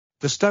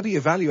The study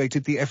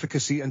evaluated the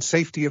efficacy and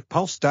safety of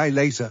pulsed dye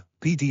laser,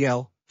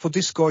 PDL, for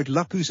discoid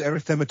lupus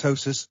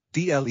erythematosus,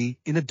 DLE,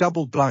 in a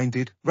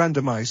double-blinded,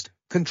 randomized,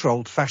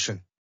 controlled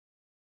fashion.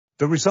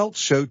 The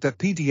results showed that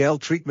PDL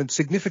treatment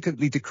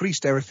significantly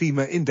decreased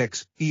erythema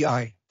index,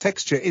 EI,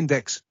 texture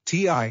index,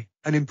 TI,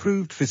 and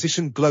improved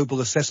physician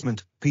global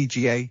assessment,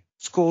 PGA,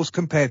 scores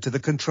compared to the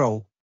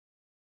control.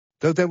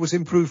 Though there was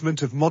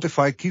improvement of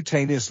modified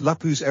cutaneous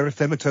lupus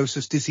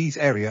erythematosus disease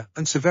area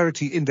and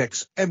severity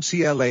index,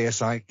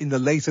 MCLASI, in the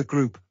laser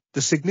group,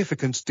 the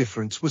significance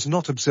difference was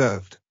not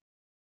observed.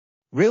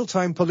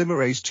 Real-time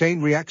polymerase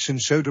chain reaction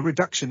showed a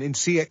reduction in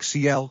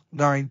CXCL,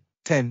 9,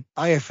 10,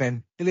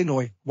 IFN,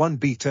 Illinois, 1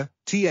 beta,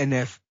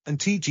 TNF, and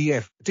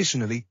TGF.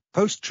 Additionally,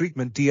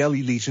 post-treatment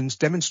DLE lesions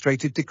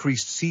demonstrated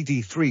decreased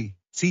CD3,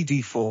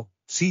 CD4,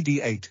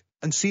 CD8,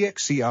 and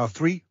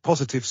CXCR3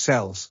 positive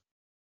cells.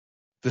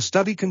 The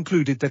study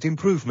concluded that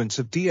improvements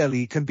of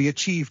DLE can be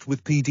achieved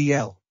with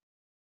PDL.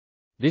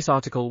 This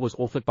article was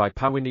authored by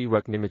Pawinee,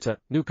 Rerknimitr,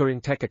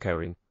 Nucharin,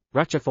 Tekacharin,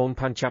 Ratchathorn,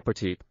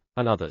 Panchaprateep,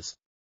 and others.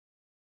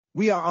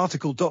 We are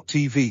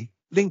RTCLTV,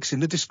 links in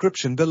the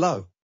description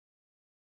below.